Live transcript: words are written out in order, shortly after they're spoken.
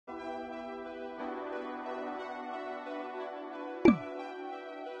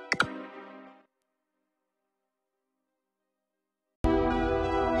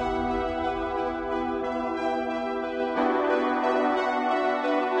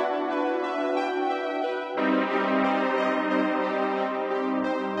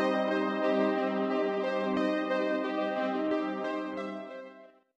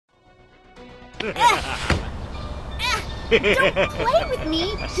Don't play with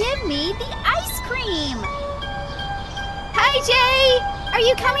me. Give me the ice cream. Hi, Jay. Are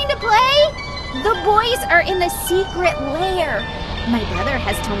you coming to play? The boys are in the secret lair. My brother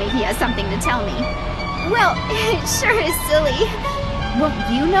has told me he has something to tell me. Well, it sure is silly. Won't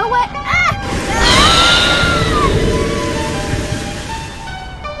you know what?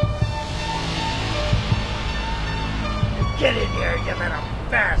 Get in here, you little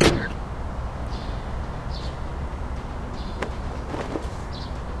bastard!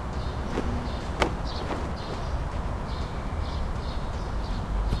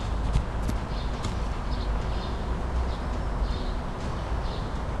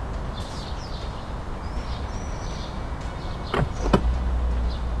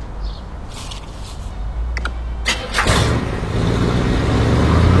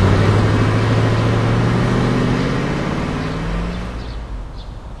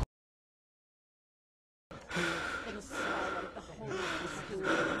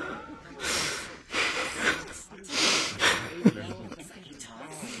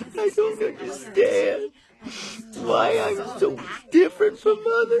 I don't understand why I'm so different from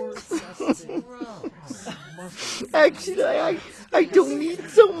others. Actually, I don't need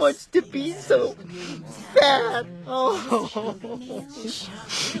so much to be so fat. Oh.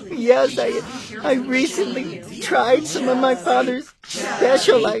 Yes, I recently tried some of my father's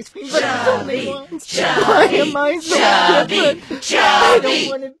special ice cream, but it's only once. Why am I so different? I don't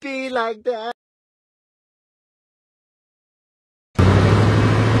want to be like that.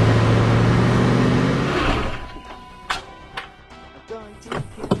 Going to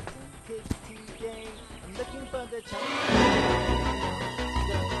kill some kids today. I'm looking for the chubby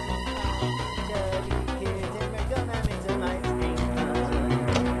kids, and we're gonna make some ice cream fun.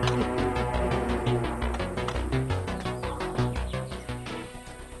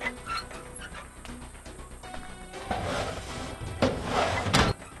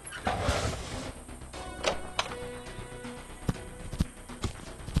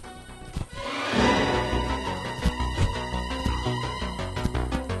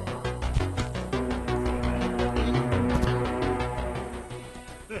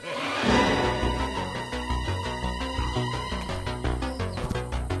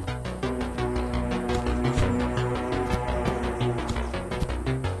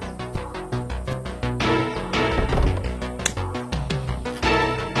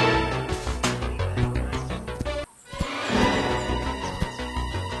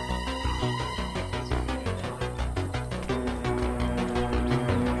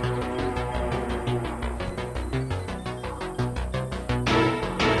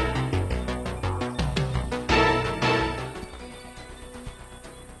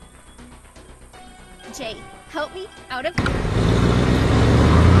 Jay, help me out of...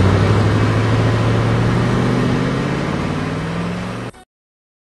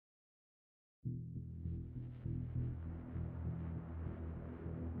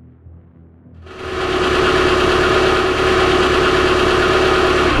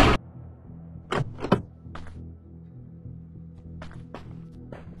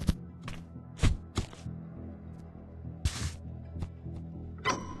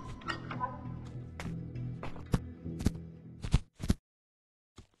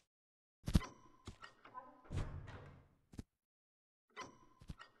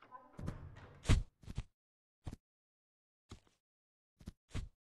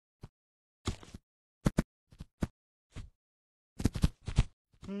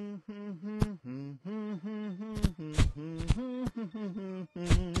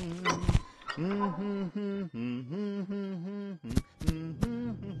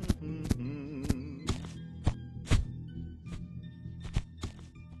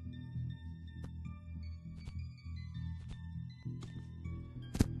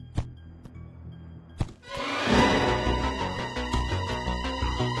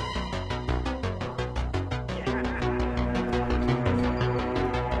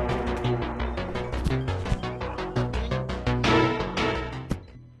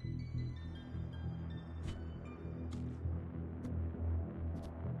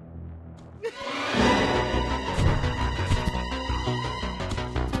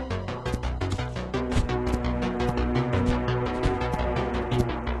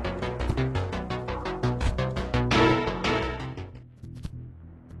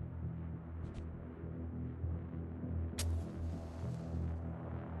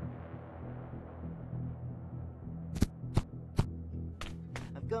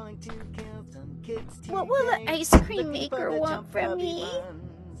 Going to kill some kids today. What will the ice cream maker want from me?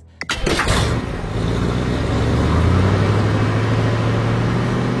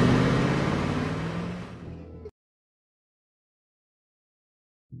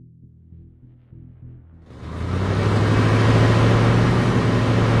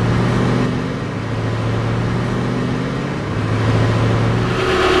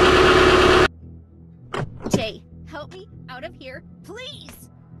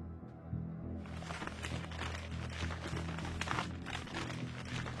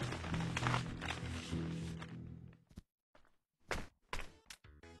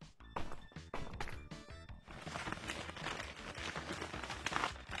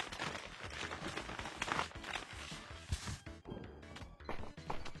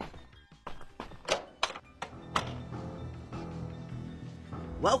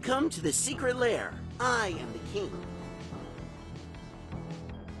 Welcome to the secret lair. I am the king.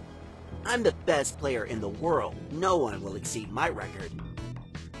 I'm the best player in the world. No one will exceed my record.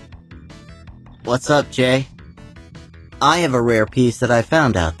 What's up, Jay? I have a rare piece that I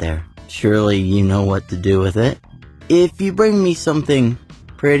found out there. Surely you know what to do with it. If you bring me something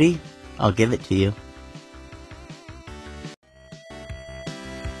pretty, I'll give it to you.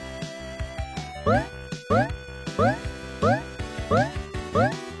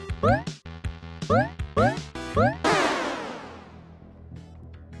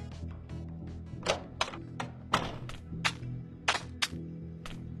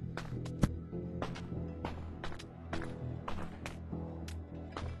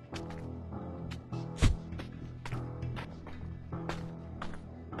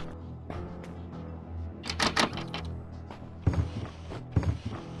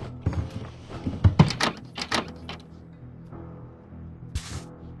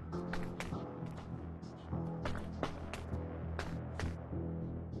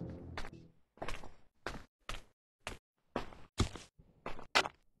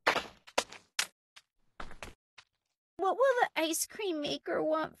 What will the ice cream maker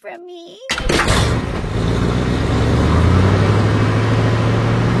want from me?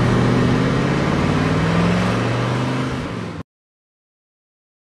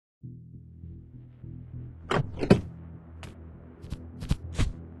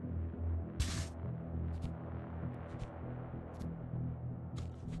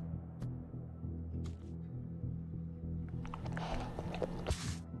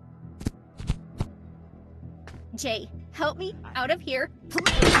 Jay, help me out of here,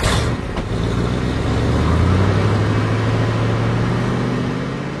 please!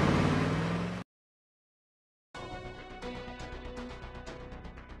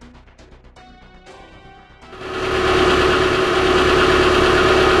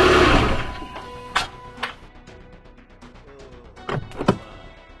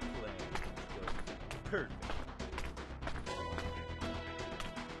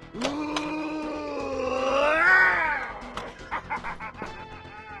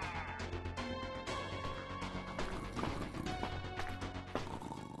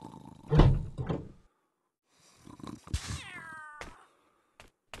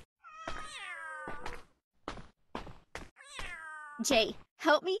 Jay,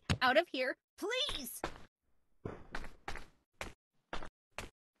 help me out of here, please!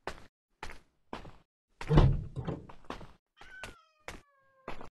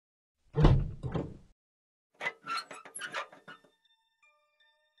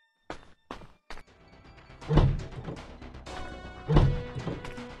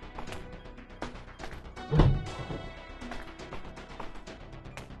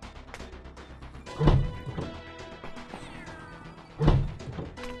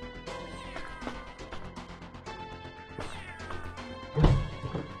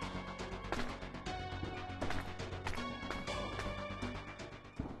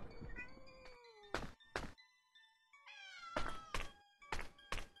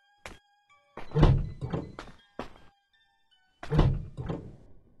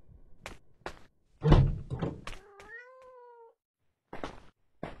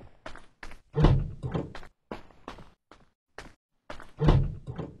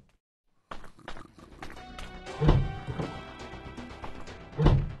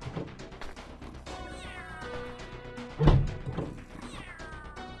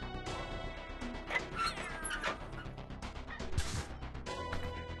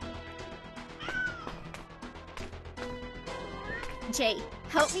 Jay,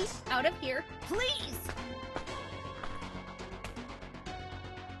 help me out of here, please!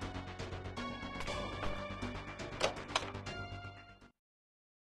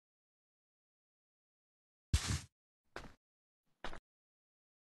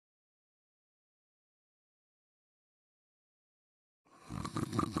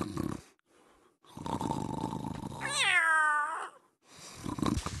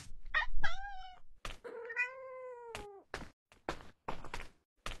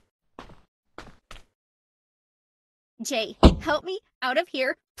 Jay, help me out of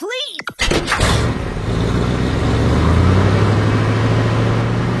here, please!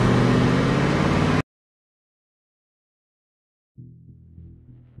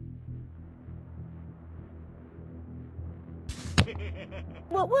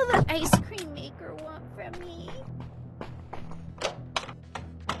 What will the ice cream maker want from me?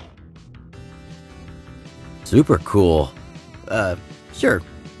 Super cool. Sure.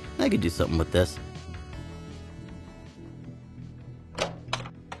 I could do something with this.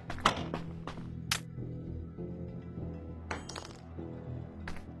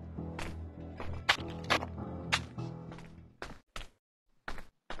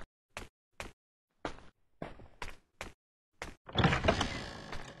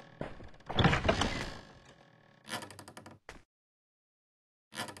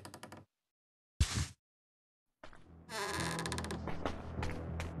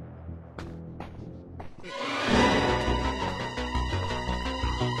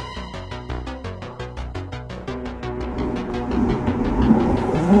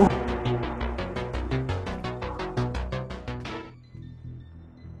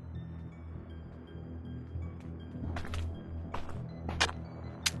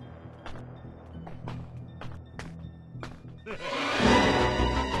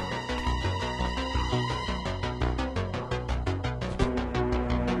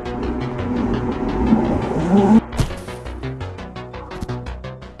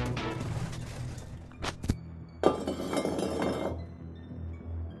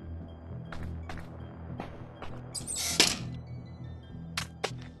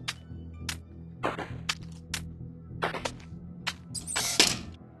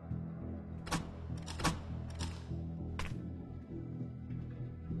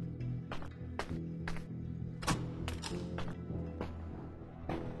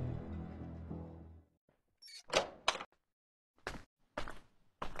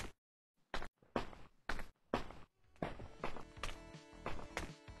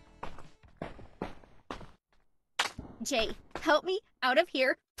 Jay, help me out of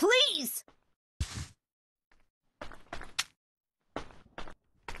here, please!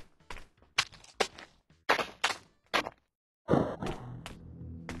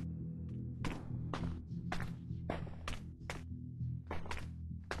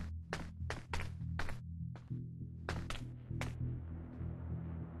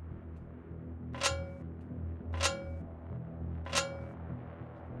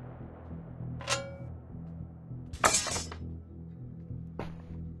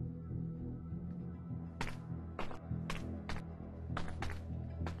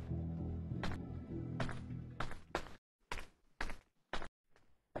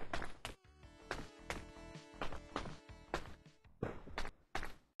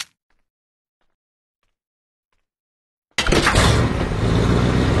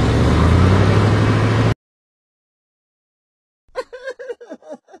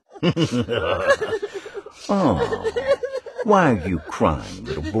 Oh, why are you crying,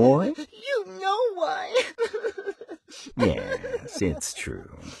 little boy? You know why. Yes, it's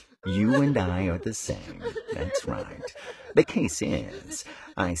true. You and I are the same. That's right. The case is,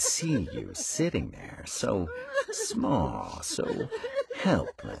 I see you sitting there, so small, so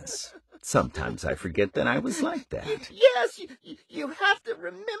helpless. Sometimes I forget that I was like that. Yes, you have to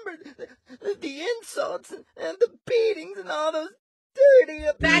remember the insults and the beatings and all those dirty...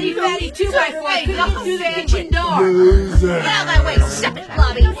 Fatty, 2x4, come through the kitchen door. Get out of my way, step it,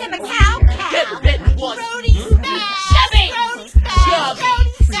 Blobby. Him a cow. Get bitten once. Chubby.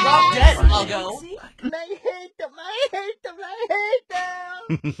 Drop dead, Muggo. I hate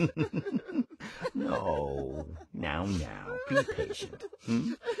them. No, now, be patient.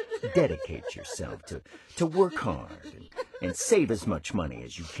 Dedicate yourself to work hard and save as much money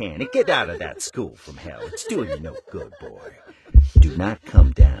as you can and get out of that school from hell. It's doing you no good, boy. Do not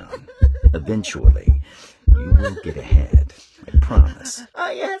come down. Eventually, you will get ahead. I promise.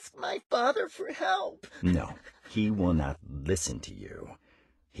 I asked my father for help. No, he will not listen to you.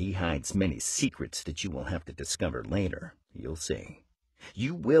 He hides many secrets that you will have to discover later. You'll see.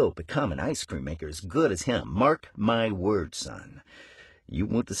 You will become an ice cream maker as good as him. Mark my words, son. You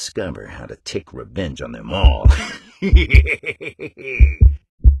will discover how to take revenge on them all.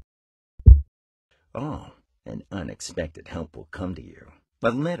 Oh, an unexpected help will come to you. A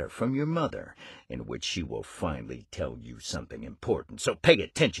letter from your mother, in which she will finally tell you something important. So pay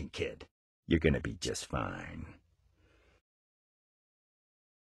attention, kid. You're gonna be just fine.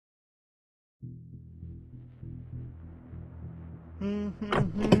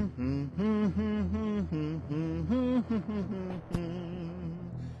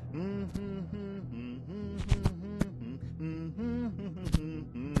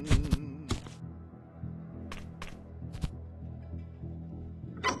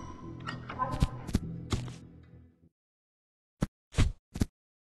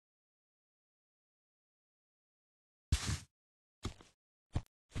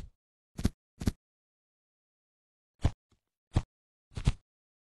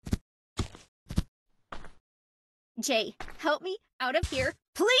 Jay, help me out of here,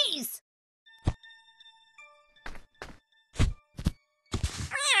 please!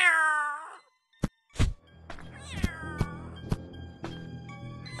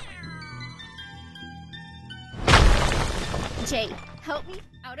 Jay, help me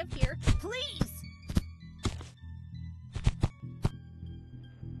out of here, please!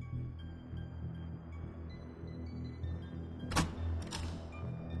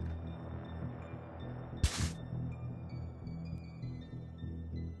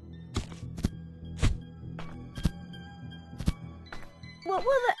 What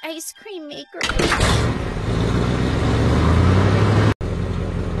will the ice cream maker do?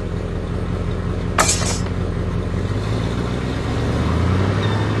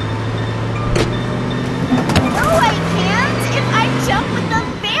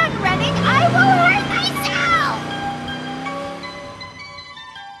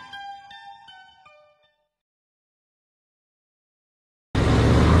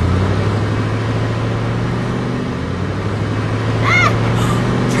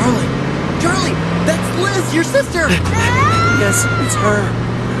 Your sister! Yes, it's her.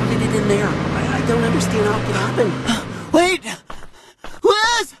 How did it in there? I don't understand how it could happen. Wait!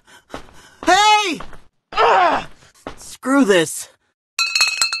 Liz! Hey! Screw this.